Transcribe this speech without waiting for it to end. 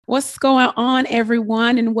What's going on,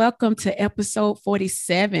 everyone? And welcome to episode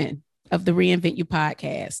 47 of the Reinvent You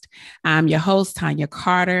podcast. I'm your host, Tanya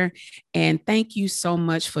Carter, and thank you so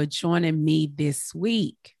much for joining me this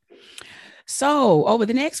week. So, over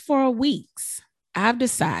the next 4 weeks, I've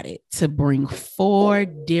decided to bring four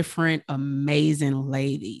different amazing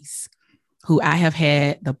ladies who I have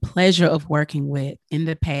had the pleasure of working with in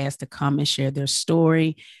the past to come and share their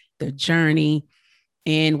story, their journey,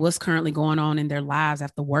 and what's currently going on in their lives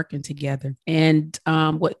after working together. And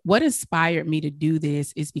what inspired me to do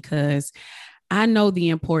this is because I know the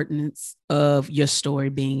importance of your story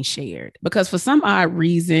being shared. Because for some odd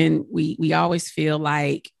reason, we always feel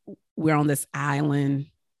like we're on this island,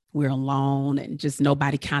 we're alone, and just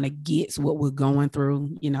nobody kind of gets what we're going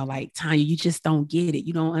through. You know, like, Tanya, you just don't get it.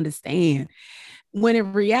 You don't understand. When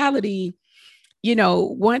in reality,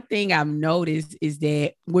 one thing I've noticed is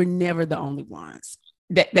that we're never the only ones.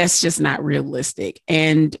 That's just not realistic.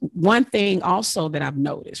 And one thing also that I've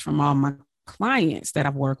noticed from all my clients that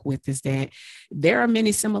I've worked with is that there are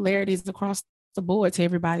many similarities across the board to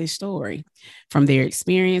everybody's story, from their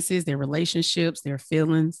experiences, their relationships, their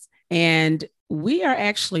feelings. And we are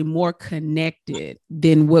actually more connected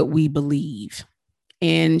than what we believe.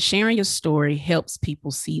 And sharing your story helps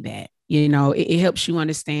people see that. It helps you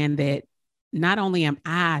understand that not only am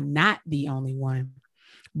I not the only one,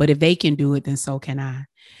 but if they can do it, then so can I.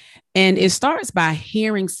 And it starts by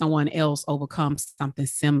hearing someone else overcome something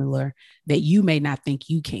similar that you may not think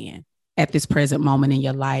you can at this present moment in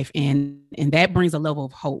your life. And that brings a level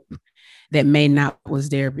of hope that may not was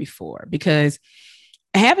there before. Because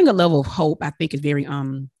having a level of hope, I think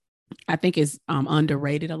is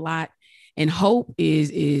underrated a lot. And hope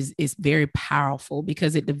is very powerful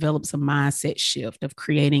because it develops a mindset shift of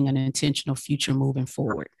creating an intentional future moving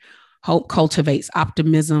forward. Hope cultivates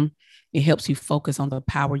optimism. It helps you focus on the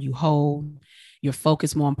power you hold. You're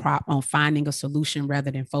focused more on finding a solution rather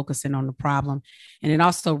than focusing on the problem. And it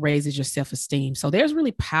also raises your self-esteem. So there's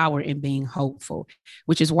really power in being hopeful,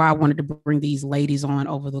 which is why I wanted to bring these ladies on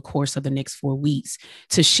over the course of the next 4 weeks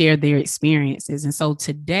to share their experiences. And so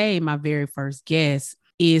today, my very first guest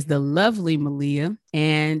is the lovely Maliha.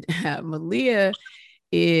 And Maliha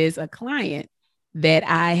is a client that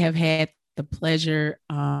I have had the pleasure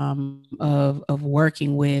of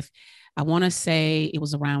working with. I want to say it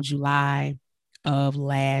was around July of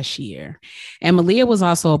last year. And Maliha was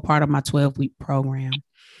also a part of my 12-week program.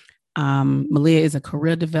 Maliha is a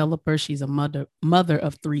career developer. She's a mother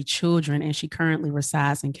of 3 children, and she currently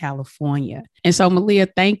resides in California. And so, Maliha,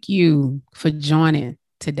 thank you for joining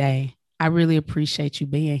today. I really appreciate you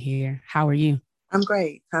being here. How are you? I'm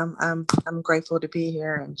great. I'm grateful to be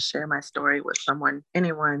here and share my story with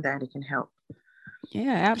anyone that it can help.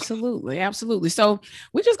 Yeah, absolutely. Absolutely. So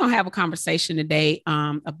we're just going to have a conversation today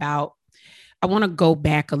about, I want to go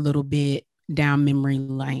back a little bit down memory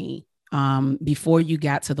lane before you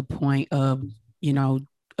got to the point of,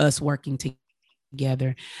 us working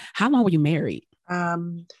together. How long were you married? A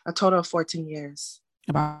total of 14 years.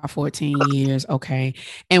 About 14 years. Okay.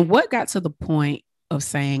 And what got to the point of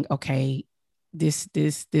saying, okay, this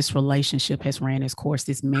relationship has ran its course.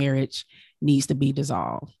 This marriage needs to be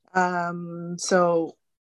dissolved. So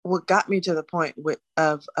what got me to the point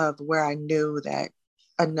of where I knew that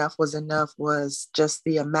enough was enough was just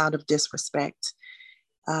the amount of disrespect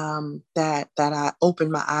that I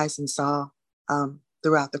opened my eyes and saw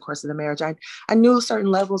throughout the course of the marriage. I knew certain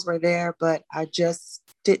levels were there, but I just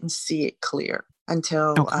didn't see it clear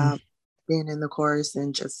until being in the course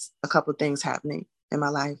and just a couple of things happening in my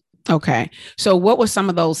life. Okay. So what were some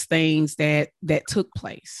of those things that took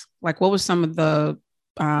place? Like, what were some of the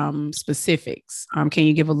specifics? Can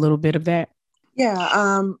you give a little bit of that?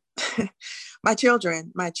 Yeah. My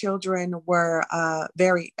children were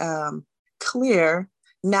very clear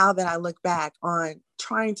now that I look back on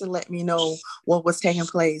trying to let me know what was taking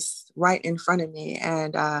place right in front of me.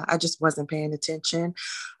 And I just wasn't paying attention.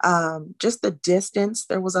 Just the distance,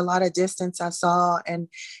 there was a lot of distance I saw. And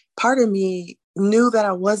part of me knew that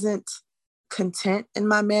I wasn't content in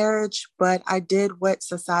my marriage, but I did what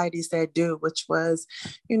society said do, which was,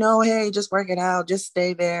 hey, just work it out, just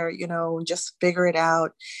stay there, just figure it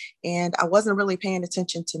out. And I wasn't really paying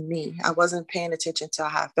attention to me. I wasn't paying attention to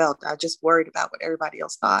how I felt. I just worried about what everybody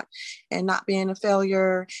else thought and not being a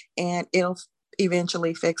failure, and it'll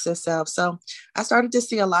eventually fix itself. So I started to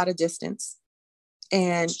see a lot of distance,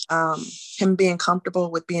 and him being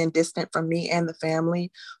comfortable with being distant from me and the family.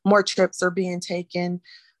 More trips are being taken.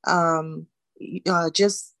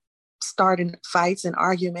 Just starting fights and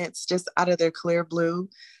arguments just out of their clear blue.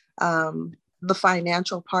 The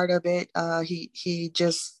financial part of it, he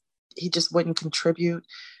just wouldn't contribute.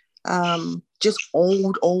 Just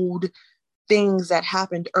old things that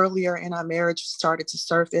happened earlier in our marriage started to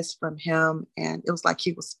surface from him. And it was like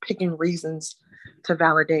he was picking reasons to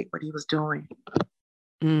validate what he was doing.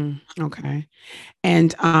 Okay.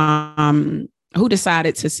 And who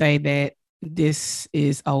decided to say that this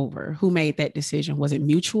is over? Who made that decision? Was it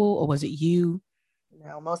mutual or was it you?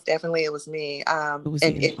 No, most definitely it was me. It was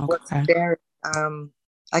And you. it was Okay. very,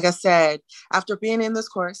 like I said, after being in this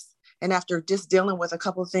course and after just dealing with a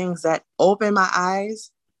couple of things that opened my eyes,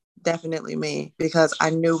 definitely me, because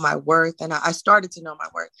I knew my worth and I started to know my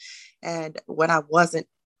worth. And when I wasn't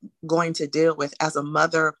going to deal with as a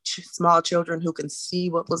mother of small children who can see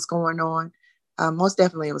what was going on, most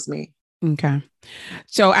definitely it was me. Okay.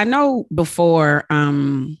 So I know before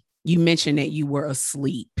you mentioned that you were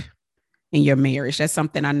asleep in your marriage. That's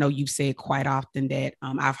something I know you've said quite often that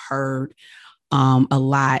I've heard a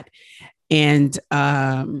lot. And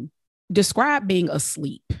describe being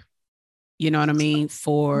asleep. You know what I mean?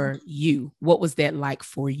 For you, what was that like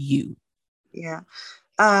for you? Yeah.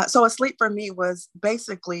 So asleep for me was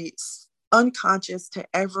basically unconscious to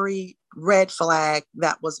every red flag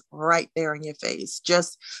that was right there in your face,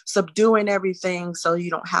 just subduing everything so you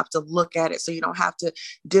don't have to look at it, so you don't have to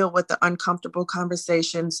deal with the uncomfortable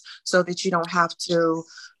conversations, so that you don't have to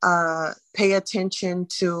pay attention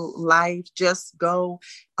to life, just go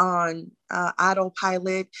on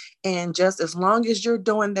autopilot. And just as long as you're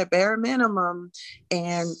doing the bare minimum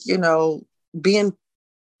and, being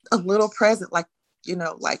a little present, like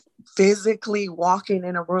physically walking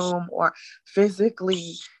in a room or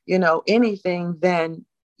physically, anything, then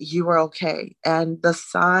you were okay. And the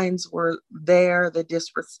signs were there, the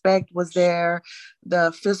disrespect was there,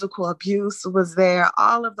 the physical abuse was there,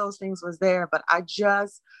 all of those things was there. But I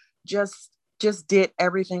just did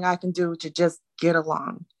everything I can do to just get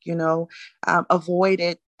along,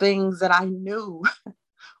 avoided things that I knew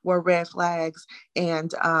were red flags,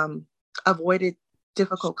 and avoided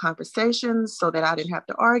difficult conversations so that I didn't have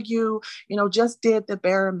to argue, just did the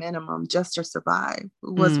bare minimum just to survive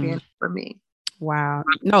was being for me. Wow.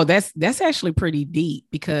 No, that's actually pretty deep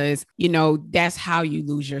because, that's how you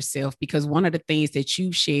lose yourself. Because one of the things that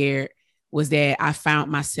you shared was that I found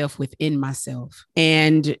myself within myself.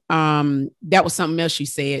 And that was something else you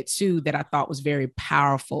said too that I thought was very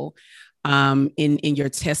powerful in your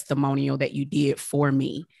testimonial that you did for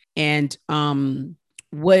me. And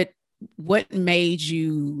what made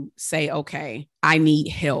you say, okay, I need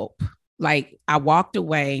help? Like I walked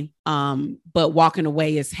away, but walking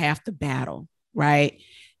away is half the battle, right?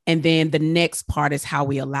 And then the next part is how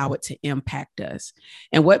we allow it to impact us.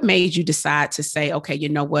 And what made you decide to say, okay, you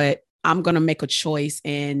know what? I'm going to make a choice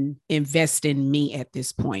and invest in me at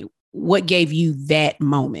this point. What gave you that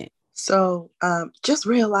moment? So just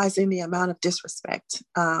realizing the amount of disrespect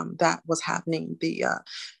that was happening, the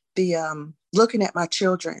looking at my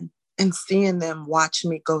children and seeing them watch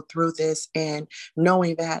me go through this, and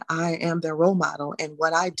knowing that I am their role model and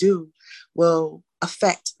what I do will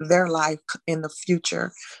affect their life in the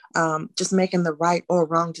future. Just making the right or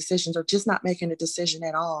wrong decisions, or just not making a decision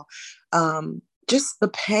at all. Just the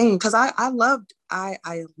pain, because I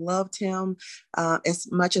loved him as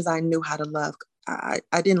much as I knew how to love. I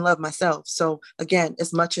didn't love myself. So again,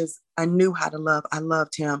 as much as I knew how to love, I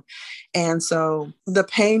loved him. And so the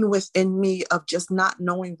pain within me of just not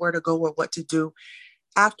knowing where to go or what to do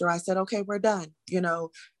after I said, okay, we're done,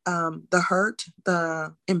 the hurt,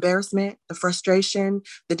 the embarrassment, the frustration,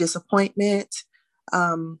 the disappointment,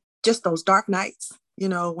 just those dark nights,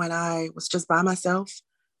 when I was just by myself,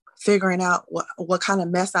 figuring out what kind of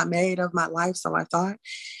mess I made of my life. So I thought,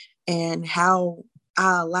 and how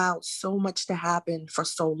I allowed so much to happen for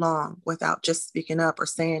so long without just speaking up or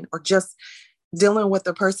saying, or just dealing with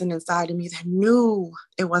the person inside of me that knew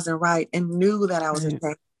it wasn't right and knew that I was in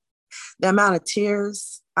pain. The amount of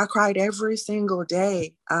tears I cried every single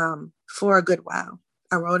day for a good while.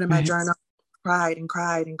 I wrote in my journal, cried and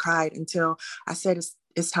cried and cried until I said,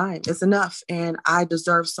 it's time, it's enough. And I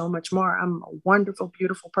deserve so much more. I'm a wonderful,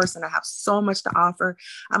 beautiful person. I have so much to offer.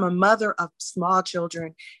 I'm a mother of small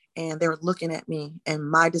children, and they're looking at me,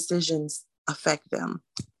 and my decisions affect them.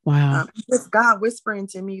 Wow. It's God whispering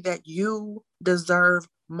to me that you deserve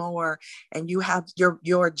more, and you have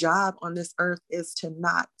your job on this earth is to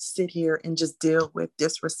not sit here and just deal with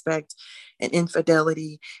disrespect and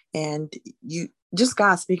infidelity. And you just,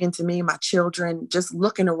 God speaking to me, my children, just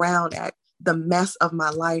looking around at the mess of my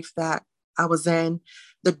life that I was in,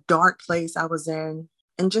 the dark place I was in,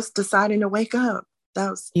 and just deciding to wake up.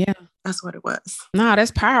 That's what it was. No,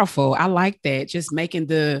 that's powerful. I like that. Just making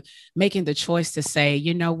the choice to say,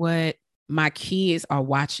 you know what, my kids are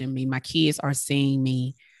watching me. My kids are seeing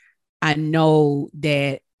me. I know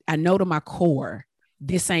that I know to my core,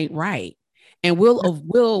 this ain't right. And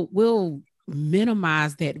we'll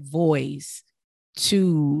minimize that voice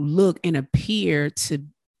to look and appear to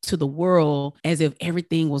the world as if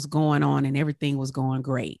everything was going on and everything was going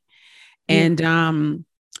great. And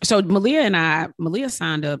so Maliha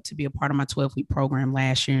signed up to be a part of my 12-week program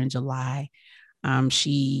last year in July. I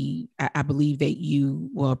believe that you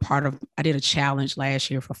were a part of, I did a challenge last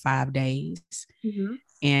year for 5 days. Mm-hmm.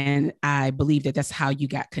 And I believe that that's how you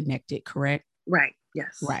got connected, correct? Right.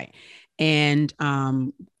 Yes. Right. And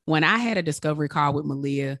when I had a discovery call with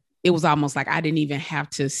Maliha, it was almost like I didn't even have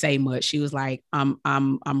to say much. She was like,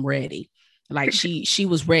 I'm ready. Like she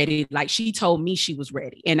was ready. Like she told me she was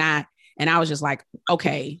ready. And I was just like,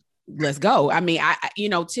 okay, let's go. I mean, I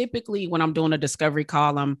typically when I'm doing a discovery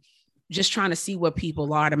call, I'm just trying to see what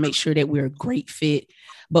people are to make sure that we're a great fit.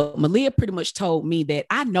 But Maliha pretty much told me that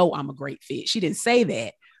I know I'm a great fit. She didn't say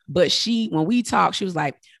that, but when we talked, she was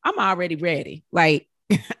like, I'm already ready. Like,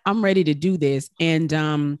 I'm ready to do this. And,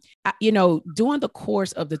 during the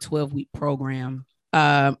course of the 12-week program,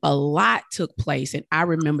 a lot took place. And I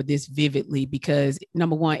remember this vividly because,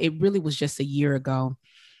 number one, it really was just a year ago.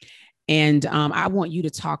 And I want you to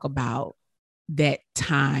talk about that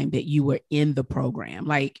time that you were in the program.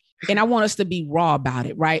 Like, and I want us to be raw about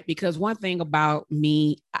it, right? Because one thing about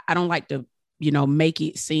me, I don't like to, make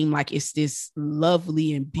it seem like it's this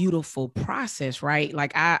lovely and beautiful process, right?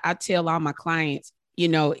 Like I tell all my clients,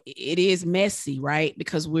 it is messy, right?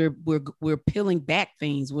 Because we're peeling back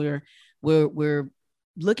things. We're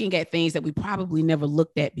looking at things that we probably never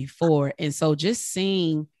looked at before. And so just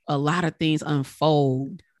seeing a lot of things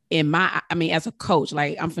unfold as a coach,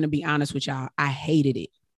 like I'm going to be honest with y'all, I hated it.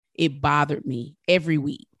 It bothered me every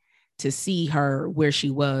week to see her where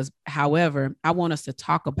she was. However, I want us to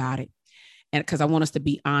talk about it. And because I want us to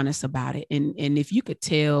be honest about it. And if you could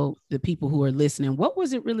tell the people who are listening, what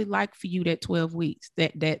was it really like for you that 12 weeks,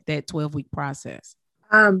 that 12-week process?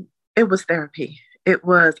 It was therapy. I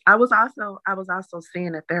was also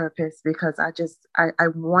seeing a therapist because I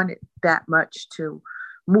wanted that much to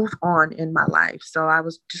move on in my life. So I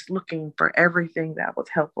was just looking for everything that was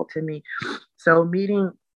helpful to me. So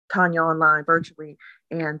meeting Tanya online virtually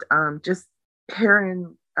and just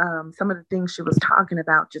hearing some of the things she was talking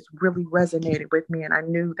about just really resonated with me. And I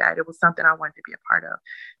knew that it was something I wanted to be a part of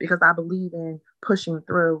because I believe in pushing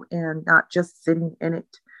through and not just sitting in it.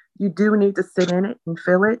 You do need to sit in it and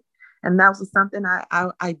feel it. And that was something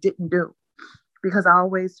I didn't do because I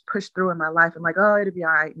always pushed through in my life and like, oh, it'll be all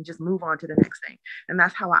right, and just move on to the next thing. And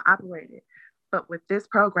that's how I operated. But with this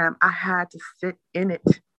program, I had to sit in it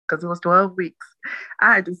because it was 12 weeks.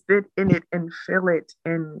 I had to sit in it and feel it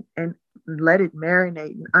and let it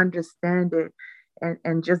marinate and understand it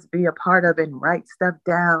and just be a part of it and write stuff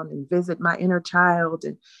down and visit my inner child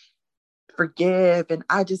and forgive. And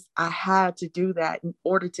I had to do that in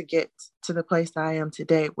order to get to the place I am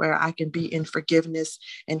today, where I can be in forgiveness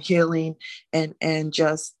and healing and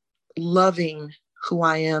just loving who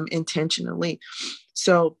I am intentionally.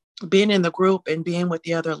 So being in the group and being with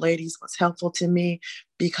the other ladies was helpful to me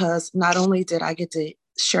because not only did I get to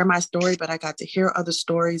share my story, but I got to hear other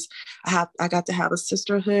stories. I got to have a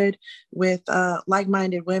sisterhood with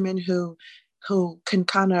like-minded women who can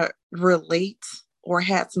kind of relate or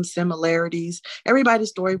had some similarities. Everybody's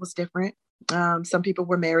story was different. Some people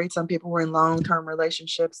were married, some people were in long-term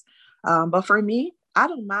relationships. But for me, I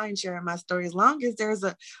don't mind sharing my story as long as there's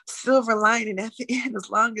a silver lining at the end,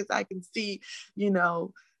 as long as I can see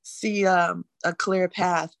a clear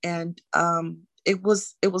path. And it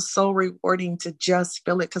was so rewarding to just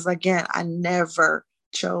feel it. Because again, I never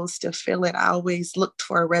chose to feel it. I always looked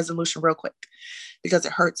for a resolution real quick because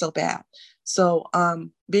it hurt so bad. So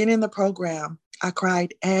being in the program, I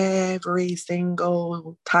cried every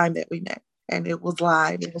single time that we met. And it was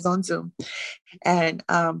live, it was on Zoom. And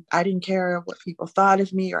I didn't care what people thought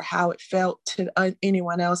of me or how it felt to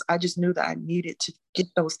anyone else. I just knew that I needed to get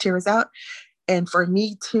those tears out. And for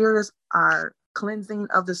me, tears are cleansing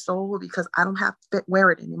of the soul because I don't have to wear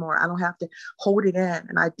it anymore. I don't have to hold it in.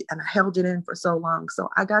 And I held it in for so long. So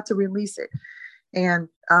I got to release it. And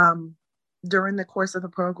during the course of the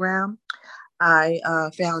program, I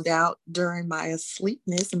found out during my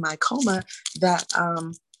asleepness and my coma that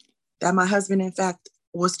my husband, in fact,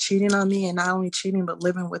 was cheating on me, and not only cheating, but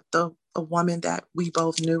living with a woman that we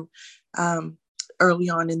both knew early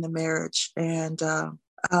on in the marriage. And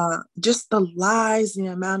just the lies, the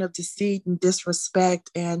amount of deceit and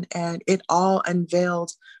disrespect, and it all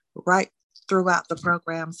unveiled right throughout the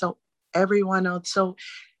program. So everyone on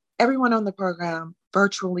the program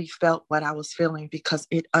virtually felt what I was feeling because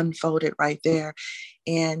it unfolded right there.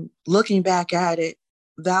 And looking back at it,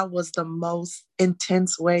 that was the most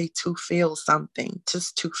intense way to feel something,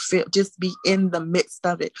 just be in the midst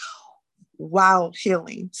of it while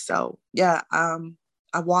healing. So yeah,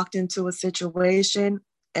 I walked into a situation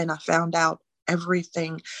and I found out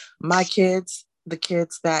everything. My kids, the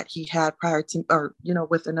kids that he had prior to, or,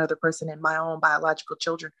 with another person, and my own biological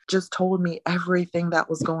children, just told me everything that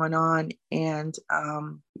was going on. And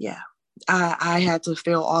yeah, I had to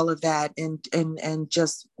feel all of that and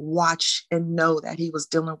just watch and know that he was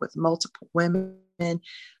dealing with multiple women,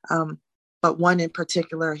 but one in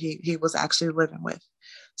particular he was actually living with.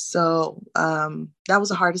 So that was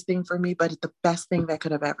the hardest thing for me, but the best thing that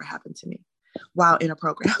could have ever happened to me while in a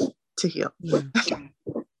program to heal. Yeah.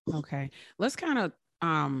 Okay. Let's kind of,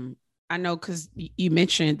 I know, because you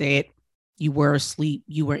mentioned that you were asleep,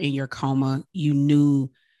 you were in your coma, you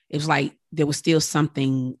knew it was like there was still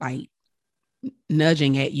something like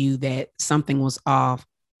nudging at you that something was off.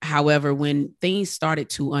 However, when things started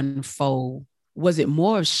to unfold, was it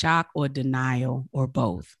more of shock or denial or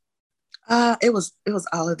both? It was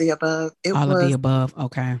all of the above. It All of the was, above.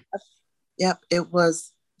 Okay. yep, it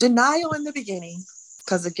was denial in the beginning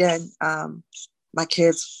because again, my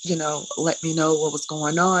kids, let me know what was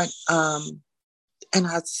going on, and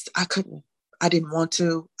I couldn't, I didn't want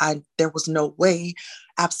to. There was no way,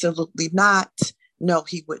 absolutely not. No,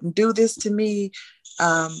 he wouldn't do this to me.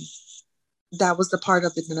 Um, that was the part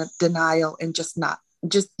of the denial and just not,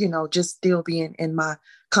 just still being in my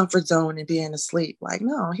comfort zone and being asleep. Like,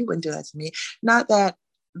 no, he wouldn't do that to me. Not that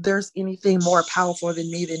there's anything more powerful than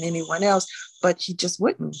me than anyone else, but he just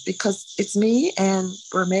wouldn't, because it's me and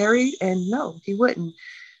we're married, and no, he wouldn't.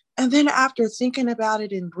 And then after thinking about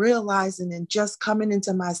it and realizing and just coming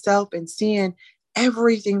into myself and seeing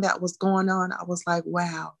everything that was going on, I was like,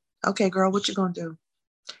 wow, okay, girl, what you gonna do?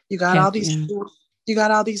 You got all these Yeah. tools. You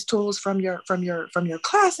got all these tools from your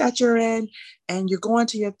class that you're in, and you're going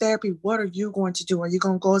to your therapy. What are you going to do? Are you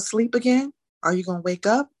going to go to sleep again? Are you going to wake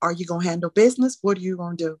up? Are you going to handle business? What are you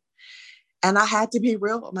going to do? And I had to be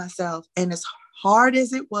real with myself. And as hard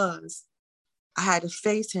as it was, I had to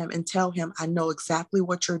face him and tell him, I know exactly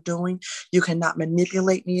what you're doing. You cannot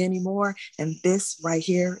manipulate me anymore. And this right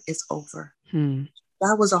here is over.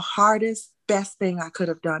 That was the hardest, best thing I could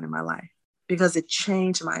have done in my life, because it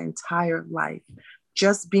changed my entire life.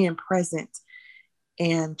 Just being present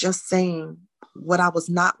and just saying what I was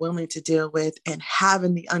not willing to deal with and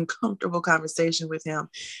having the uncomfortable conversation with him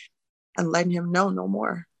and letting him know no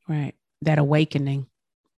more. Right. That awakening.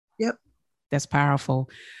 Yep. That's powerful.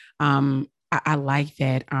 I like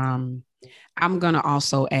that. I'm going to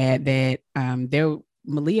also add that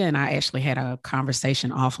Maliha and I actually had a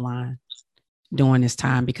conversation offline during this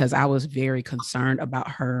time because I was very concerned about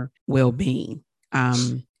her well-being.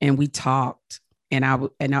 And we talked, and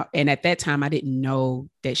and at that time I didn't know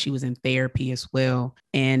that she was in therapy as well.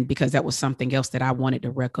 And because that was something else that I wanted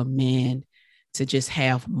to recommend, to just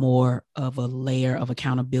have more of a layer of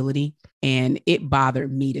accountability. And it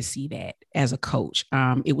bothered me to see that as a coach.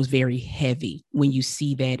 It was very heavy when you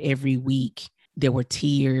see that every week. There were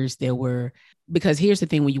tears, because here's the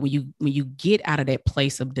thing, when you get out of that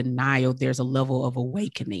place of denial, there's a level of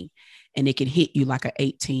awakening, and it can hit you like an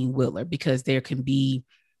 18-wheeler, because there can be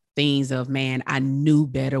things of, man, I knew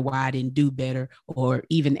better, why I didn't do better, or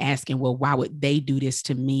even asking, well, why would they do this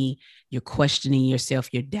to me? You're questioning yourself,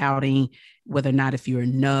 you're doubting whether or not if you're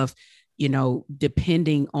enough,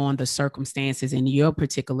 depending on the circumstances. In your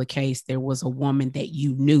particular case, there was a woman that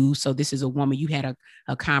you knew. So this is a woman you had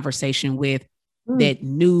a conversation with that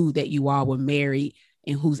knew that you all were married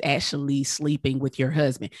and who's actually sleeping with your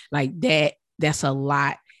husband. Like that's a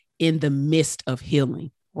lot in the midst of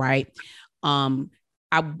healing, right?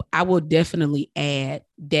 I will definitely add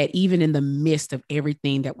that even in the midst of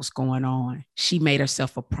everything that was going on, she made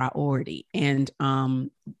herself a priority. And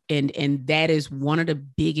that is one of the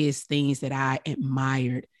biggest things that I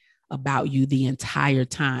admired about you the entire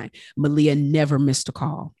time. Maliha never missed a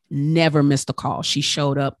call. She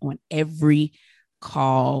showed up on every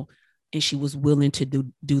call, and she was willing to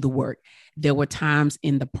do the work. There were times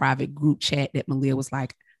in the private group chat that Maliha was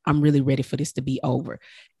like, I'm really ready for this to be over,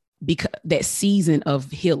 because that season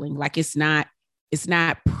of healing, like it's not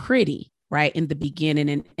pretty, right, in the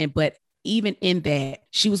beginning, but even in that,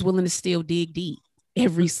 she was willing to still dig deep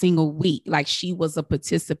every single week. Like she was a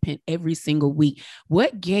participant every single week.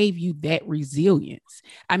 What gave you that resilience?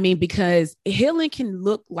 I mean, because healing can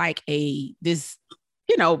look like this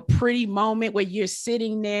pretty moment where you're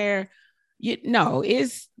sitting there,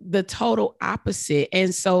 it's the total opposite.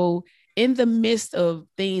 And so in the midst of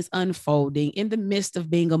things unfolding, in the midst of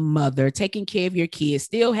being a mother, taking care of your kids,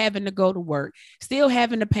 still having to go to work, still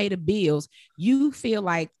having to pay the bills, you feel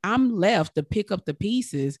like I'm left to pick up the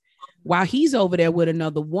pieces while he's over there with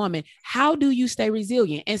another woman. How do you stay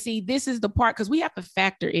resilient? And see, this is the part, because we have to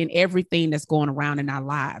factor in everything that's going around in our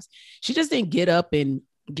lives. She just didn't get up and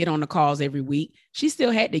get on the calls every week. She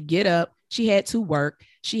still had to get up. She had to work.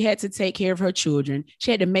 She had to take care of her children.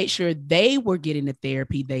 She had to make sure they were getting the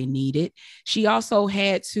therapy they needed. She also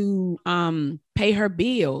had to pay her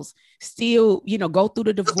bills, still, go through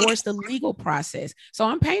the divorce, the legal process. So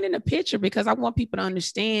I'm painting a picture because I want people to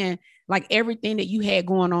understand like everything that you had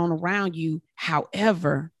going on around you.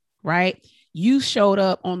 However, right, you showed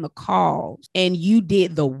up on the calls and you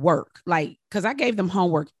did the work. Like, because I gave them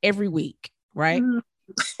homework every week, right? Mm-hmm.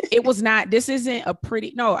 It was not, this isn't a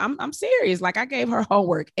pretty, no, I'm serious. Like I gave her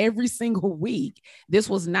homework every single week. This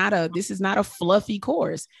is not a fluffy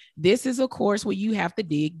course. This is a course where you have to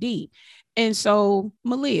dig deep. And so,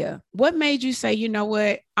 Maliha, what made you say, you know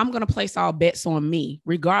what, I'm going to place all bets on me,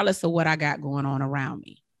 regardless of what I got going on around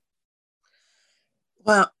me?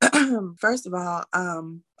 Well, first of all,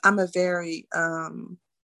 I'm a very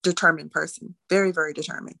determined person, very, very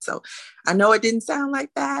determined. So I know it didn't sound like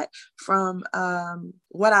that from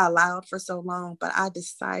what I allowed for so long, but I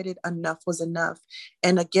decided enough was enough.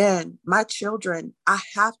 And again, my children, I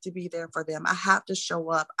have to be there for them. I have to show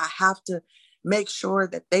up. I have to make sure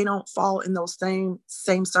that they don't fall in those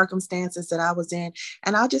same circumstances that I was in.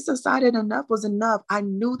 And I just decided enough was enough. I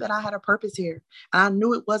knew that I had a purpose here. And I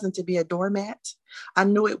knew it wasn't to be a doormat. I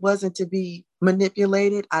knew it wasn't to be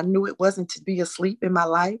manipulated. I knew it wasn't to be asleep in my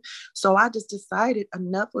life. So I just decided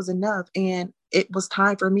enough was enough. And it was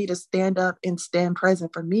time for me to stand up and stand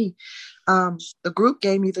present for me. The group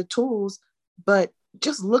gave me the tools, but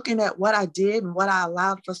just looking at what I did and what I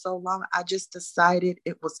allowed for so long, I just decided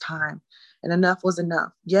it was time and enough was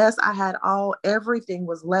enough. Yes, I had everything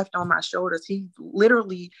was left on my shoulders. He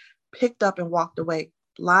literally picked up and walked away,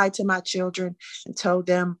 lied to my children and told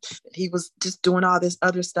them that he was just doing all this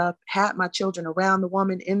other stuff, had my children around the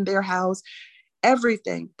woman in their house,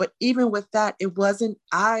 everything. But even with that, it wasn't,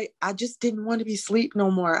 I just didn't want to be asleep no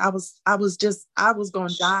more. I was going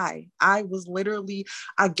to die. I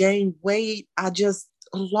gained weight. I just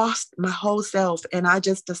lost my whole self. And I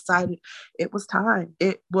just decided it was time.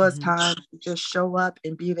 It was time to just show up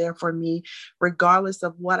and be there for me, regardless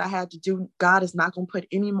of what I had to do. God is not going to put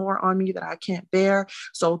any more on me that I can't bear.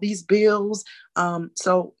 So these bills,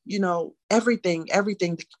 everything,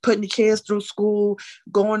 putting the kids through school,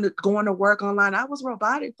 going to work online. I was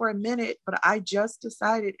robotic for a minute, but I just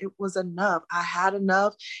decided it was enough. I had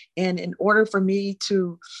enough. And in order for me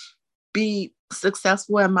to be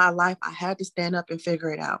successful in my life, I had to stand up and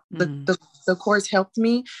figure it out. The course helped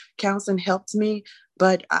me, counseling helped me,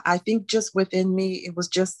 but I think just within me, it was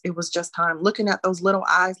just time. Looking at those little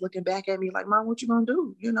eyes, looking back at me like, Mom, what you gonna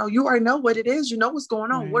do? You already know what it is. You know what's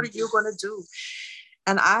going on. Right. What are you gonna do?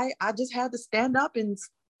 And I just had to stand up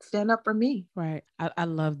for me. Right. I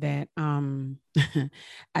love that.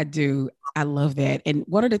 I do. I love that. And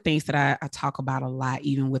one of the things that I talk about a lot,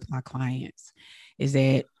 even with my clients, is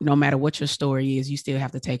that no matter what your story is, you still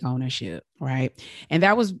have to take ownership. Right. And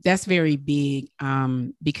that's very big,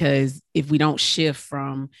 because if we don't shift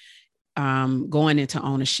from going into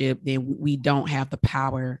ownership, then we don't have the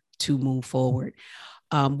power to move forward.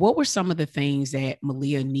 What were some of the things that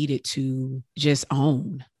Maliha needed to just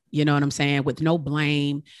own? You know what I'm saying? With no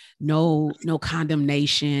blame, no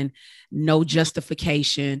condemnation, no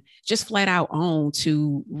justification, just flat out own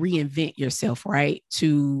to reinvent yourself, right?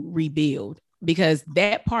 To rebuild, because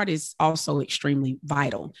that part is also extremely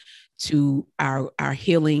vital to our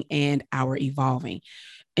healing and our evolving.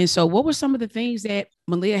 And so what were some of the things that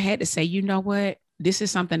Maliha had to say, you know what? This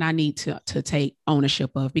is something I need to take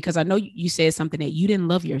ownership of, because I know you said something that you didn't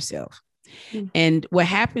love yourself. Mm-hmm. And what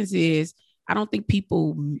happens is, I don't think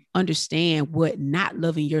people understand what not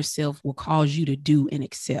loving yourself will cause you to do and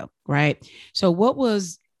accept. Right. So what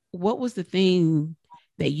was the thing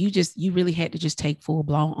that you really had to just take full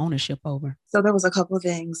blown ownership over? So there was a couple of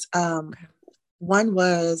things. One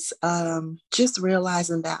was just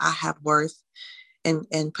realizing that I have worth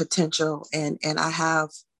and potential, and I have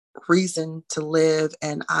reason to live,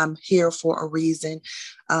 and I'm here for a reason.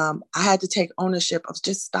 I had to take ownership of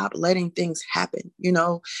just stop letting things happen,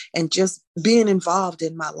 and just being involved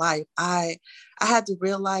in my life. I had to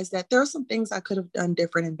realize that there are some things I could have done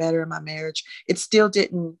different and better in my marriage. It still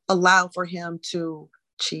didn't allow for him to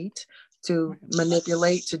cheat, to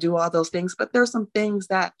manipulate, to do all those things. But there's some things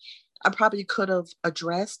that I probably could have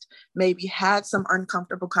addressed, maybe had some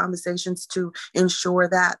uncomfortable conversations to ensure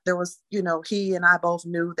that there was, he and I both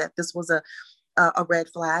knew that this was a red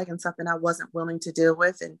flag and something I wasn't willing to deal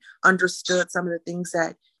with, and understood some of the things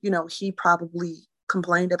that, he probably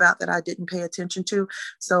complained about that I didn't pay attention to.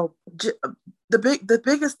 So the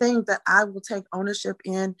biggest thing that I will take ownership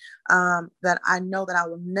in, that I know that I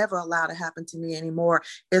will never allow to happen to me anymore,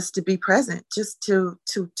 is to be present, just to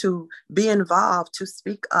be involved, to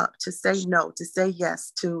speak up, to say no, to say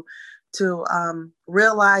yes, to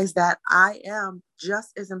realize that I am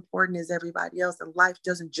just as important as everybody else, and life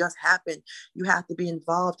doesn't just happen. You have to be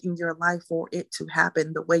involved in your life for it to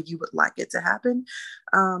happen the way you would like it to happen.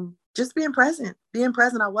 Just being present. I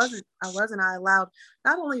allowed,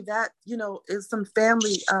 not only that, is some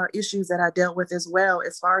family issues that I dealt with as well,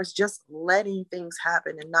 as far as just letting things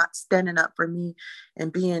happen and not standing up for me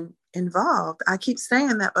and being involved. I keep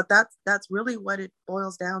saying that, but that's really what it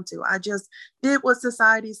boils down to. I just did what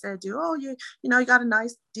society said do. Oh, you got a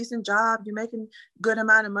nice, decent job, you're making good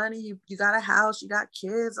amount of money, you got a house, you got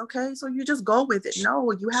kids. Okay, so you just go with it.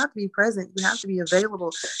 No, you have to be present, you have to be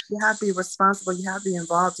available, you have to be responsible, you have to be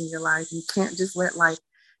involved in your life. You can't just let life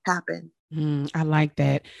happen. I like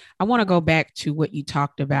that. I want to go back to what you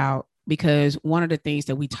talked about, because one of the things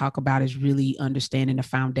that we talk about is really understanding the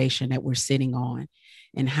foundation that we're sitting on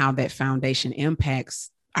and how that foundation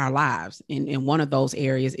impacts our lives. And one of those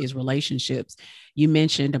areas is relationships. You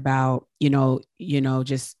mentioned about,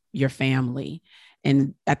 just your family.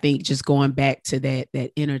 And I think just going back to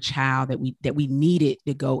that inner child that we needed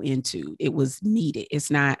to go into, it was needed.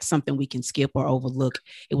 It's not something we can skip or overlook.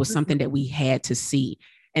 It was something that we had to see.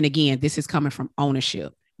 And again, this is coming from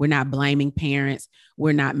ownership. We're not blaming parents.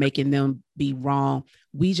 We're not making them be wrong.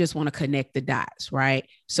 We just want to connect the dots, right?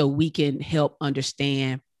 So we can help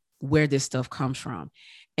understand where this stuff comes from.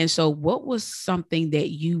 And so what was something that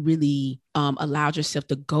you really allowed yourself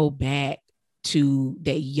to go back to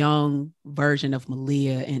that young version of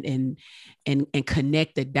Maliha and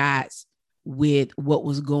connect the dots with what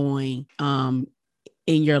was going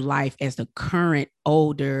in your life as the current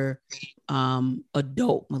older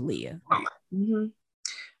adult Maliha? Mm-hmm.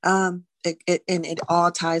 It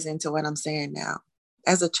all ties into what I'm saying now.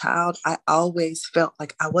 As a child, I always felt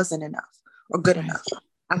like I wasn't enough or good enough.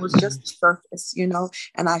 I was just surface,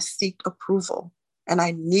 and I seeked approval, and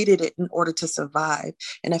I needed it in order to survive.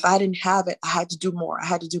 And if I didn't have it, I had to do more. I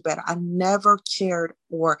had to do better. I never cared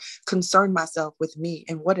or concerned myself with me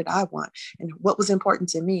and what did I want and what was important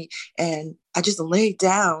to me. And I just laid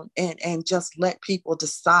down and just let people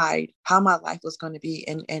decide how my life was going to be,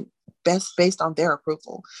 and best based on their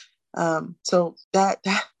approval. So that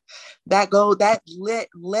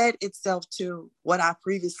led itself to what I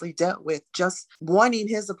previously dealt with, just wanting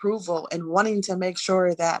his approval and wanting to make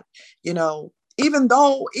sure that, even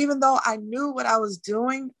though I knew what I was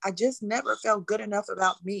doing, I just never felt good enough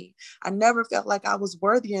about me. I never felt like I was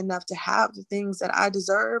worthy enough to have the things that I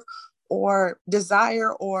deserve or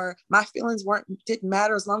desire, or my feelings didn't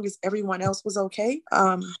matter as long as everyone else was okay.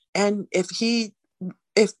 And if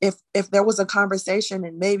there was a conversation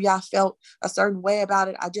and maybe I felt a certain way about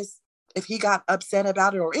it, if he got upset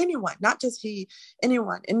about it, or anyone, not just he,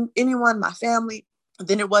 anyone, my family,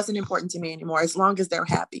 then it wasn't important to me anymore, as long as they're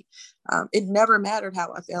happy. It never mattered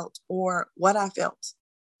how I felt or what I felt,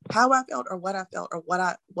 how I felt or what I felt or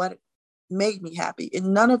what made me happy.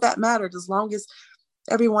 And none of that mattered as long as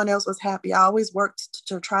everyone else was happy. I always worked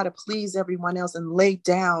to try to please everyone else and lay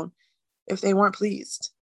down if they weren't pleased.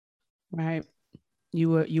 Right. You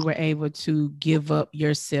were able to give up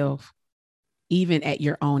yourself even at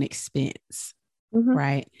your own expense. Mm-hmm.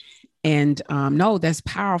 Right. And no, that's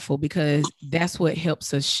powerful, because that's what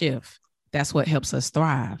helps us shift. That's what helps us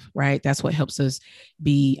thrive. Right. That's what helps us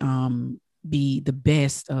be the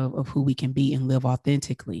best of who we can be and live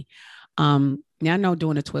authentically. Now, I know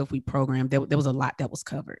during a 12-week program, there was a lot that was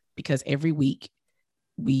covered, because every week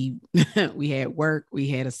we had work, we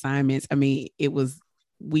had assignments. I mean,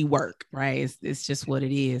 we work, right? It's just what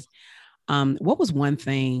it is. What was one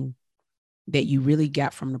thing that you really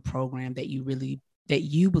got from the program that you believe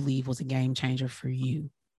was a game changer for you?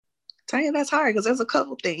 Tell you that's hard, because there's a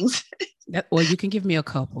couple things. Well, you can give me a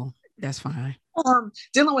couple. That's fine.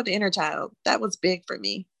 Dealing with the inner child, that was big for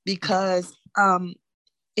me, because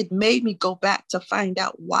it made me go back to find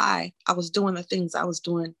out why I was doing the things I was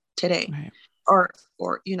doing today, right, or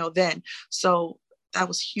then. So that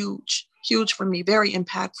was huge for me, very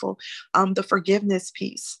impactful. The forgiveness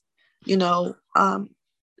piece,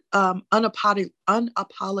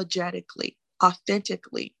 unapologetically,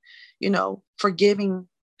 authentically, forgiving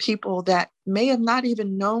people that may have not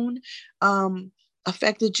even known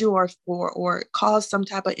affected you or caused some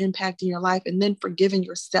type of impact in your life, and then forgiving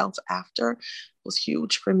yourself after was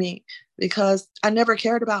huge for me, because I never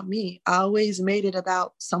cared about me. I always made it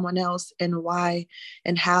about someone else and why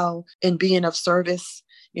and how and being of service.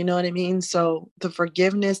 You know what I mean? So the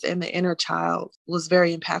forgiveness and the inner child was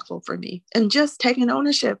very impactful for me. And just taking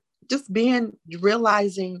ownership, just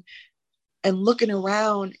realizing and looking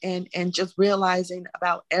around and just realizing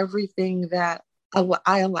about everything that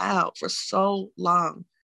I allowed for so long.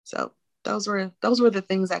 So those were the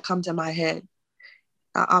things that come to my head,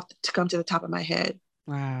 to come to the top of my head.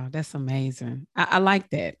 Wow, that's amazing. I like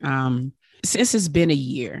that. Since it's been a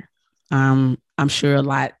year, I'm sure a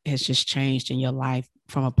lot has just changed in your life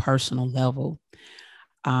from a personal level.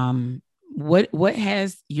 What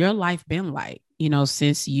has your life been like,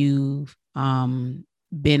 since you've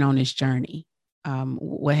been on this journey?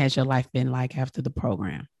 What has your life been like after the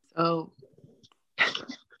program? So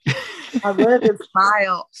I wear this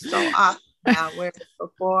smile so often now, where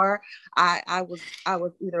before I was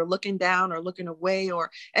either looking down or looking away,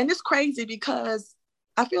 and it's crazy because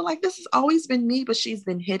I feel like this has always been me, but she's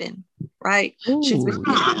been hidden, right? Ooh, She's been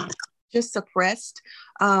yeah. just suppressed.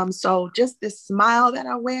 So just this smile that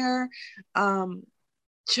I wear,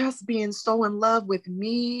 just being so in love with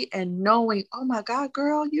me and knowing, oh my God,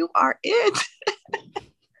 girl, you are it.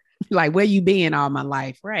 Like, where you been all my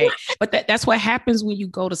life, right? But that's what happens when you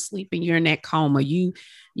go to sleep and you're in that coma. You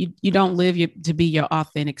don't live to be your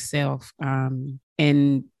authentic self, and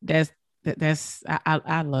I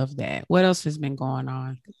love that. What else has been going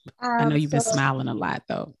on? I know you've been smiling a lot,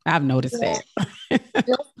 though. I've noticed that.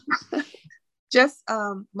 Just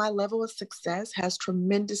my level of success has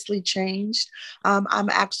tremendously changed. I'm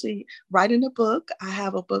actually writing a book. I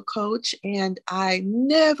have a book coach, and I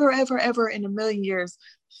never, ever, ever in a million years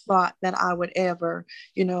thought that I would ever,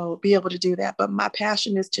 be able to do that. But my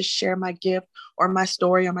passion is to share my gift or my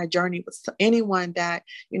story or my journey with anyone that,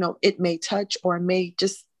 it may touch or may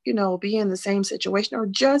just, be in the same situation, or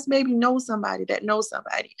just maybe know somebody that knows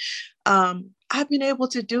somebody. I've been able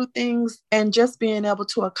to do things and just being able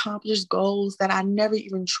to accomplish goals that I never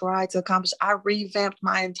even tried to accomplish. I revamped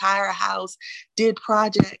my entire house, did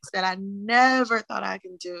projects that I never thought I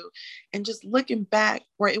could do. And just looking back,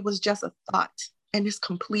 where it was just a thought and it's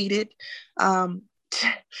completed.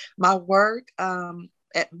 My work,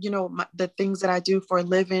 the things that I do for a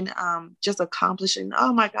living, just accomplishing,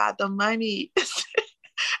 oh my God, the money.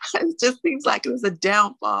 It just seems like it was a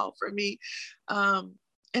downfall for me.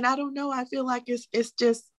 And I don't know, I feel like it's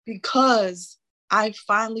just because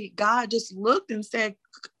God just looked and said,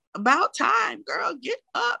 about time, girl, get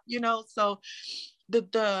up, so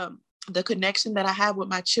the connection that I have with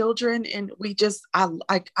my children, and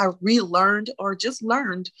I relearned or just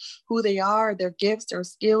learned who they are, their gifts, their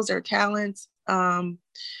skills, their talents.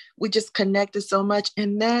 We just connected so much.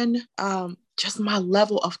 And then just my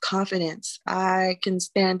level of confidence. I can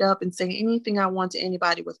stand up and say anything I want to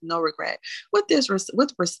anybody with no regret, with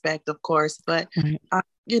respect, of course. But,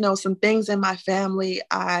 some things in my family,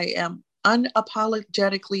 I am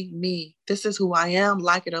unapologetically me. This is who I am,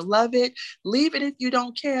 like it or love it. Leave it if you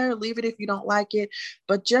don't care, leave it if you don't like it.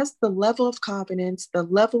 But just the level of confidence, the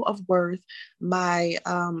level of worth, my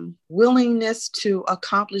willingness to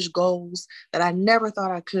accomplish goals that I never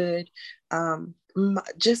thought I could.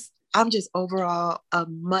 I'm just overall a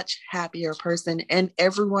much happier person, and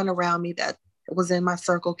everyone around me that was in my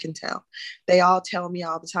circle can tell. They all tell me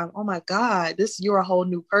all the time, oh my God, you're a whole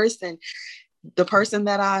new person. The person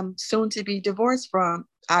that I'm soon to be divorced from,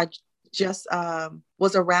 I just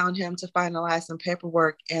was around him to finalize some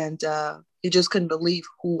paperwork, and he just couldn't believe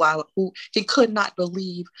he could not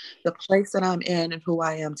believe the place that I'm in and who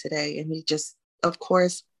I am today. And he just, of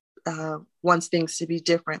course, wants things to be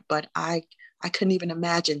different, but I couldn't even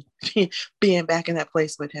imagine being back in that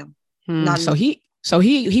place with him. So he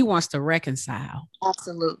wants to reconcile.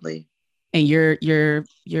 Absolutely. And you're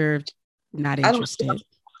not interested.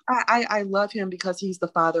 I love him because he's the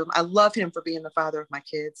father. I love him for being the father of my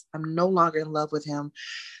kids. I'm no longer in love with him.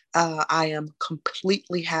 I am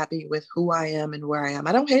completely happy with who I am and where I am.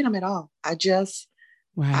 I don't hate him at all. I'm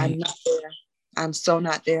not there. I'm so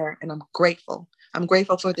not there. And I'm grateful. I'm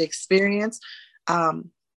grateful for the experience.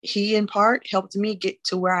 He in part helped me get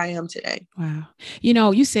to where I am today. Wow.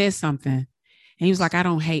 You said something and he was like, I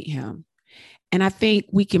don't hate him. And I think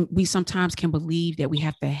we sometimes can believe that we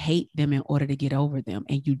have to hate them in order to get over them,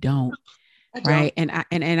 and you don't. Right. And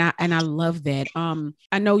I love that.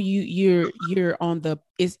 I know you're on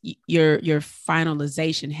your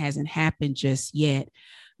finalization hasn't happened just yet,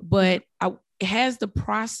 but has the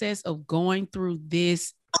process of going through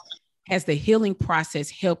this, has the healing process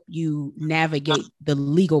helped you navigate the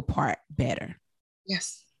legal part better?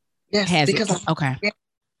 Yes. Yes. Has it? Because I'm Okay. scared.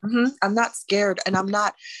 I'm not scared. And I'm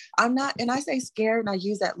not, and I say scared and I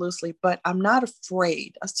use that loosely, but I'm not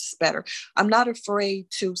afraid. That's just better. I'm not afraid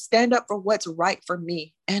to stand up for what's right for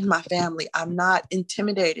me and my family. I'm not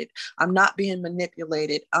intimidated. I'm not being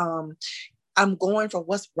manipulated. I'm going for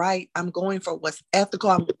what's right. I'm going for what's ethical.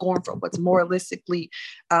 I'm going for what's moralistically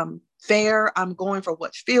fair. I'm going for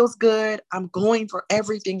what feels good. I'm going for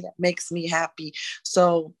everything that makes me happy.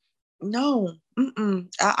 So, no,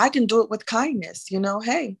 I can do it with kindness.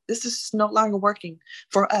 Hey, this is no longer working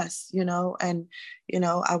for us. And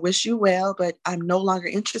I wish you well, but I'm no longer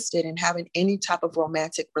interested in having any type of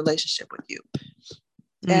romantic relationship with you.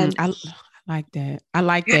 And I like that. I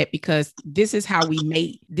like that because this is how we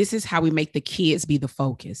make the kids be the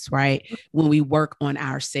focus, right? When we work on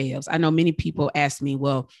ourselves. I know many people ask me,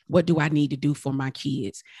 well, what do I need to do for my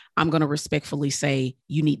kids? I'm going to respectfully say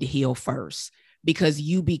you need to heal first because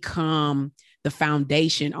you become the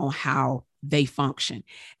foundation on how they function.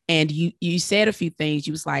 And you said a few things.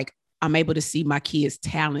 You was like, I'm able to see my kids'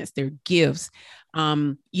 talents, their gifts.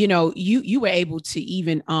 You were able to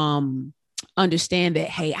even understand that,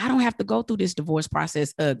 hey, I don't have to go through this divorce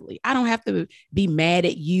process ugly. I don't have to be mad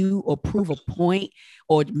at you or prove a point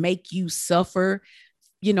or make you suffer,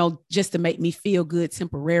 just to make me feel good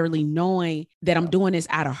temporarily, knowing that I'm doing this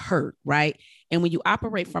out of hurt, right? And when you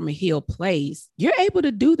operate from a healed place, you're able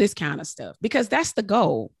to do this kind of stuff because that's the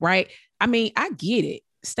goal, right? I mean, I get it.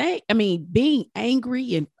 Being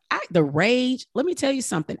angry and the rage, let me tell you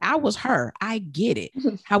something. I was her. I get it.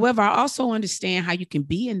 However, I also understand how you can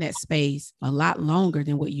be in that space a lot longer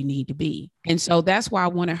than what you need to be. And so that's why I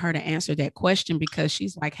wanted her to answer that question because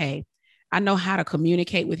she's like, hey, I know how to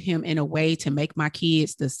communicate with him in a way to make my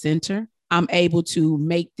kids the center. I'm able to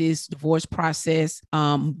make this divorce process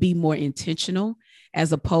be more intentional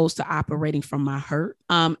as opposed to operating from my hurt.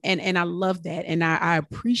 And I love that. And I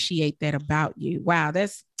appreciate that about you. Wow,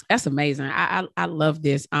 that's amazing. I love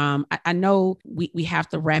this. I know we have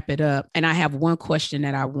to wrap it up. And I have one question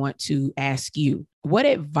that I want to ask you. What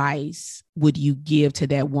advice would you give to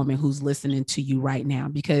that woman who's listening to you right now?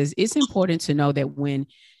 Because it's important to know that when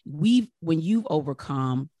you've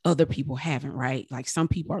overcome, other people haven't, right? Like some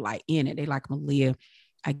people are like in it. They like, Maliha,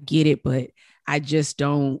 I get it, but I just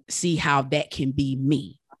don't see how that can be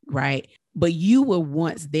me, right? But you were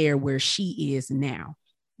once there where she is now.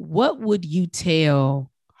 What would you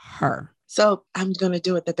tell her? So I'm going to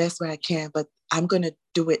do it the best way I can, but I'm going to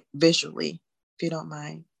do it visually, if you don't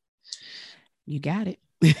mind. You got it.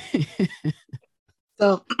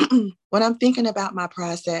 So when I'm thinking about my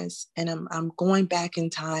process and I'm going back in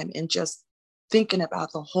time and just thinking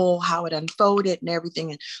about the whole, how it unfolded and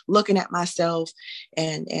everything and looking at myself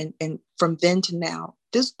and from then to now,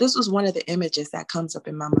 this was one of the images that comes up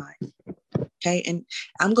in my mind. Okay. And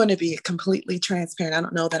I'm going to be completely transparent. I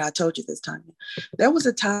don't know that I told you this time. There was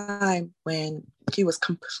a time when he was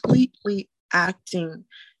completely acting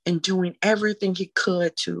and doing everything he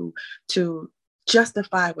could to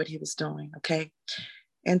justify what he was doing. Okay.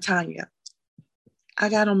 And Tanya, I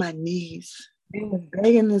got on my knees and was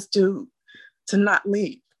begging this dude to not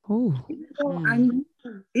leave. Ooh.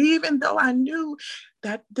 Even though I knew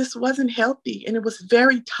that this wasn't healthy and it was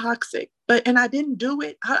very toxic, and I didn't do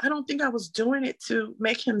it. I don't think I was doing it to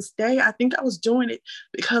make him stay. I think I was doing it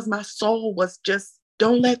because my soul was just,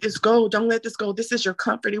 don't let this go. Don't let this go. This is your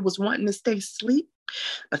comfort. It was wanting to stay asleep.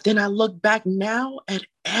 But then I look back now at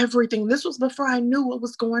everything. This was before I knew what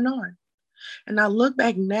was going on. And I look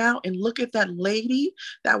back now and look at that lady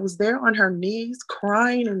that was there on her knees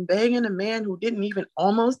crying and begging a man who didn't even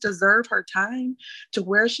almost deserve her time to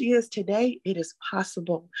where she is today. It is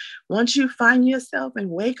possible. Once you find yourself and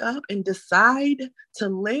wake up and decide to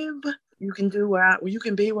live, you can you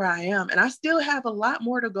can be where I am. And I still have a lot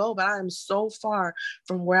more to go, but I am so far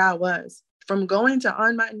from where I was. From going to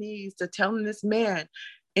on my knees to telling this man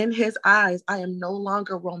in his eyes, I am no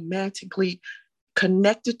longer romantically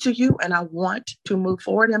connected to you and I want to move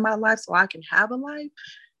forward in my life so I can have a life.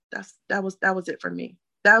 That was it for me.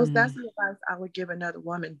 That's the advice I would give another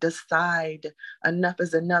woman. Decide enough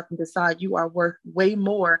is enough and decide you are worth way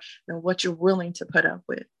more than what you're willing to put up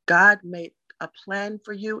with. God made a plan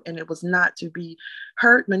for you and it was not to be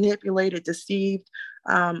hurt, manipulated, deceived,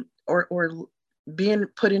 or being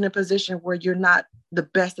put in a position where the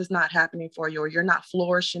best is not happening for you, or you're not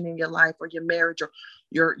flourishing in your life or your marriage or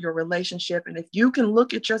your relationship. And if you can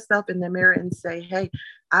look at yourself in the mirror and say, hey,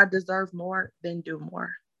 I deserve more, then do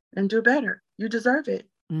more and do better. You deserve it.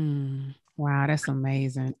 Wow, that's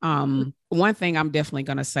amazing. One thing I'm definitely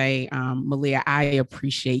going to say, Maliha, I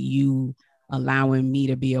appreciate you allowing me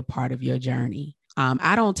to be a part of your journey.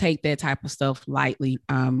 I don't take that type of stuff lightly.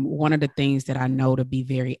 One of the things that I know to be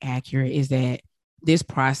very accurate is that this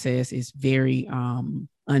process is very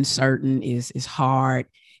uncertain, is hard.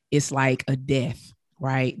 It's like a death,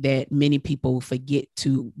 right? That many people forget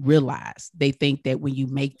to realize. They think that when you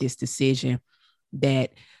make this decision,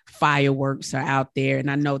 that fireworks are out there.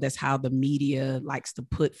 And I know that's how the media likes to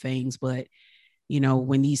put things, but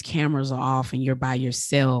when these cameras are off and you're by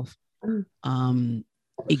yourself,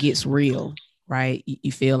 it gets real, right?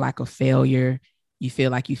 You feel like a failure. You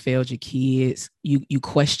feel like you failed your kids. You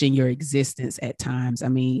question your existence at times. I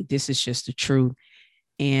mean, this is just the truth.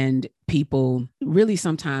 And people really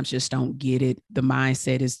sometimes just don't get it. The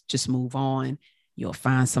mindset is just move on. You'll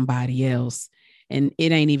find somebody else. And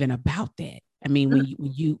it ain't even about that. I mean,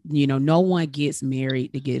 when no one gets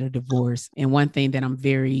married to get a divorce. And one thing that I'm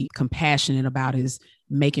very compassionate about is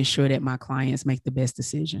making sure that my clients make the best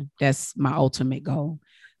decision. That's my ultimate goal,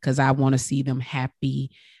 because I want to see them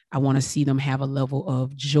happy. I want to see them have a level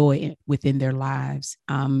of joy within their lives.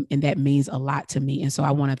 And that means a lot to me. And so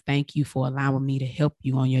I want to thank you for allowing me to help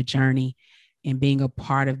you on your journey and being a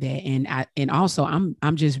part of that. And also I'm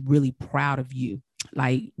just really proud of you.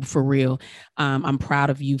 Like, for real. I'm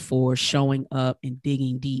proud of you for showing up and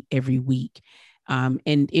digging deep every week.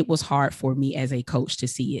 And it was hard for me as a coach to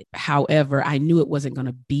see it. However, I knew it wasn't going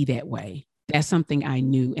to be that way. That's something I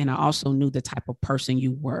knew. And I also knew the type of person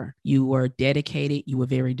you were. You were dedicated. You were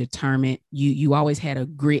very determined. You always had a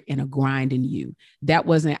grit and a grind in you.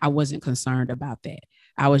 I wasn't concerned about that.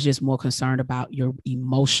 I was just more concerned about your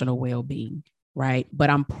emotional well-being, right?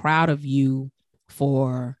 But I'm proud of you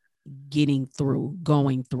for getting through,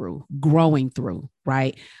 going through, growing through,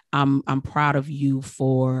 right? I'm proud of you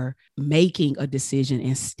for making a decision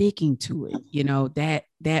and sticking to it.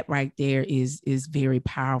 That right there is very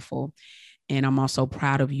powerful. And I'm also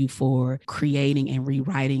proud of you for creating and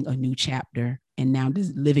rewriting a new chapter and now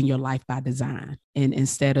living your life by design. And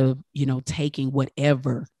instead of, taking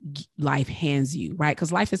whatever life hands you, right?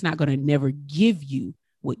 Because life is not going to never give you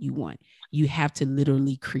what you want. You have to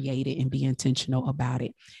literally create it and be intentional about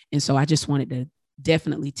it. And so I just wanted to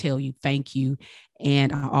definitely tell you thank you.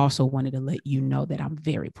 And I also wanted to let you know that I'm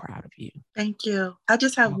very proud of you. Thank you. I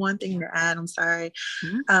just have one thing to add. I'm sorry.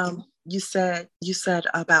 Mm-hmm. You said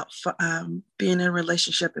about being in a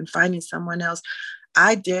relationship and finding someone else.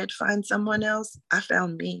 I did find someone else. I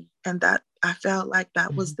found me. And that I felt like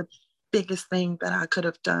that was the biggest thing that I could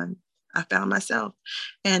have done. I found myself.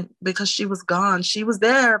 And because she was gone, she was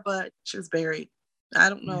there, but she was buried. I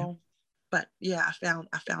don't know. But yeah, I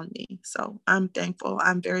found me. So I'm thankful.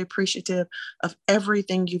 I'm very appreciative of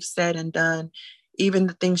everything you've said and done, even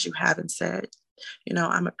the things you haven't said.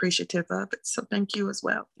 I'm appreciative of it. So thank you as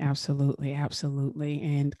well. Absolutely. Absolutely.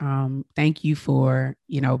 And thank you for,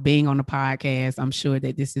 being on the podcast. I'm sure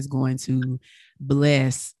that this is going to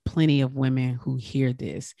bless plenty of women who hear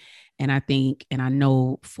this. And I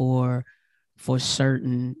know for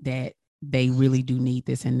certain that they really do need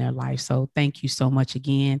this in their life. So thank you so much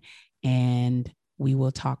again. And we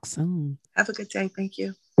will talk soon. Have a good day. Thank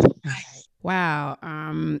you. Bye. Wow.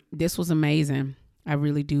 This was amazing. I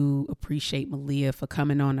really do appreciate Maliha for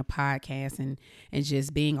coming on the podcast and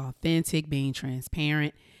just being authentic, being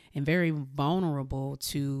transparent, and very vulnerable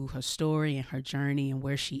to her story and her journey and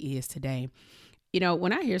where she is today.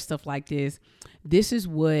 When I hear stuff like this is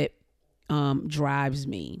what drives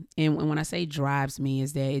me. And when I say drives me,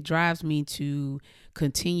 is that it drives me to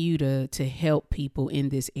continue to help people in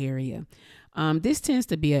this area. This tends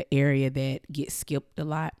to be an area that gets skipped a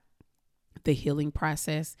lot. The healing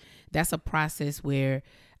process. That's a process where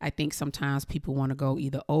I think sometimes people want to go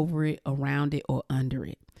either over it, around it, or under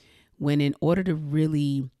it. When in order to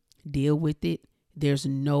really deal with it, there's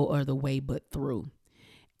no other way but through.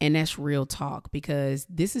 And that's real talk, because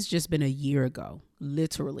this has just been a year ago,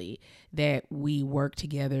 literally, that we worked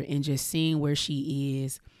together, and just seeing where she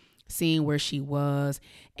is, seeing where she was,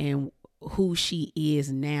 and who she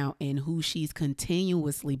is now and who she's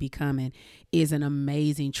continuously becoming is an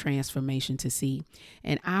amazing transformation to see.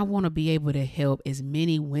 And I want to be able to help as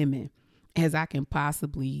many women as I can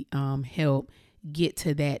possibly help get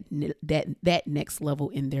to that next level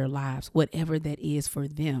in their lives, whatever that is for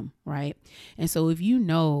them, right? And so if you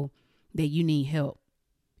know that you need help,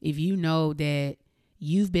 if you know that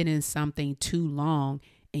you've been in something too long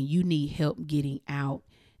and you need help getting out,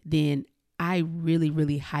 then I really,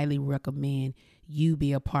 really highly recommend you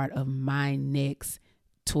be a part of my next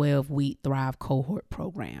 12-week Thrive cohort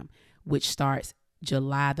program, which starts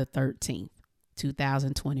July the 13th,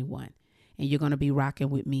 2021. And you're going to be rocking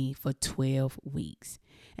with me for 12 weeks.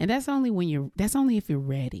 And that's only if you're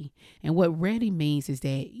ready. And what ready means is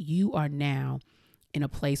that you are now in a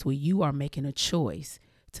place where you are making a choice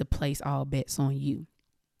to place all bets on you.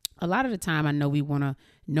 A lot of the time, I know we want to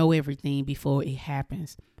know everything before it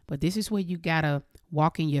happens, but this is where you got to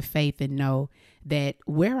walk in your faith and know that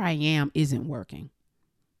where I am isn't working.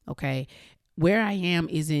 Okay. Where I am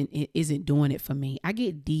isn't doing it for me. I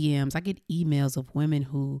get DMs, I get emails of women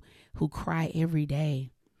who cry every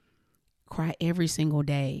day, cry every single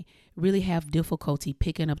day, really have difficulty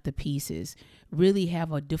picking up the pieces, really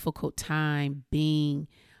have a difficult time being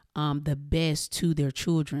the best to their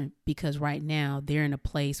children, because right now they're in a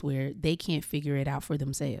place where they can't figure it out for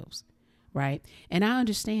themselves, right? And I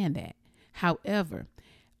understand that. However,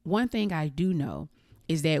 one thing I do know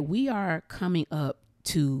is that we are coming up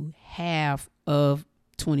to half of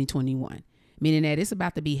 2021, meaning that it's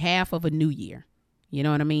about to be half of a new year. You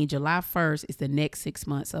know what I mean? July 1st is the next 6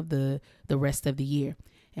 months of the rest of the year.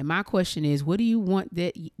 And my question is, what do you want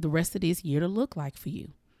that the rest of this year to look like for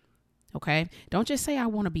you? Okay. Don't just say, I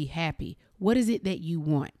want to be happy. What is it that you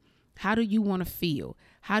want? How do you want to feel?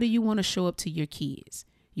 How do you want to show up to your kids?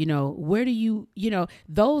 Where do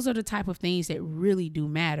those are the type of things that really do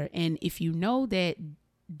matter. And if you know that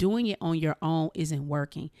doing it on your own isn't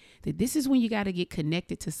working, that this is when you got to get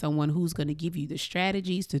connected to someone who's going to give you the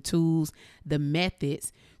strategies, the tools, the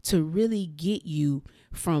methods to really get you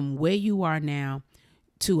from where you are now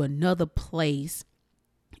to another place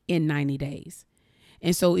in 90 days.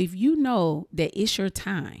 And so if you know that it's your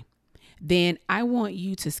time, then I want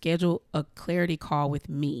you to schedule a clarity call with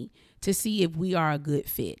me to see if we are a good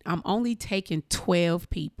fit. I'm only taking 12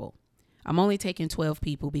 people.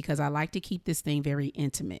 Because I like to keep this thing very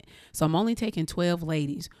intimate. So I'm only taking 12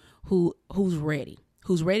 ladies who's ready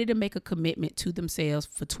to make a commitment to themselves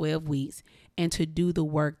for 12 weeks and to do the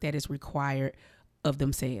work that is required of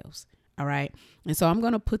themselves. All right. And so I'm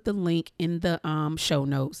going to put the link in the show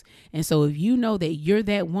notes. And so if you know that you're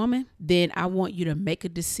that woman, then I want you to make a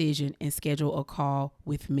decision and schedule a call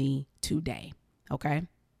with me today. Okay.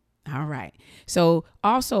 All right. So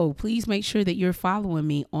also, please make sure that you're following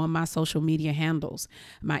me on my social media handles.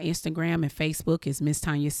 My Instagram and Facebook is Miss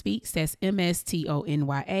Tanya Speaks. That's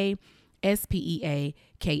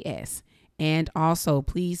MSTONYASPEAKS. And also,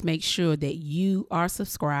 please make sure that you are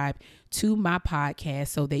subscribed to my podcast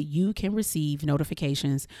so that you can receive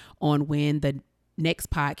notifications on when the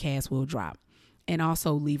next podcast will drop. And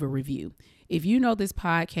also leave a review. If you know this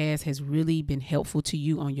podcast has really been helpful to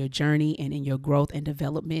you on your journey and in your growth and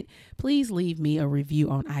development, please leave me a review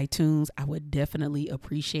on iTunes. I would definitely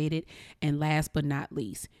appreciate it. And last but not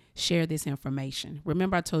least, share this information.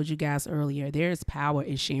 Remember, I told you guys earlier, there is power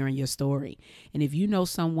in sharing your story. And if you know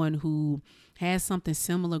someone who has something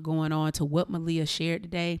similar going on to what Maliha shared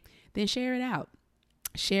today, then share it out.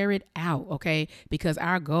 Share it out, okay? Because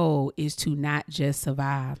our goal is to not just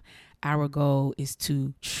survive. Our goal is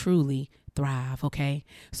to truly thrive. Okay.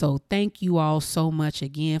 So thank you all so much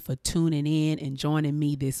again for tuning in and joining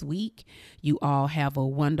me this week. You all have a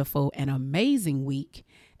wonderful and amazing week,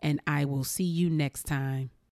 and I will see you next time.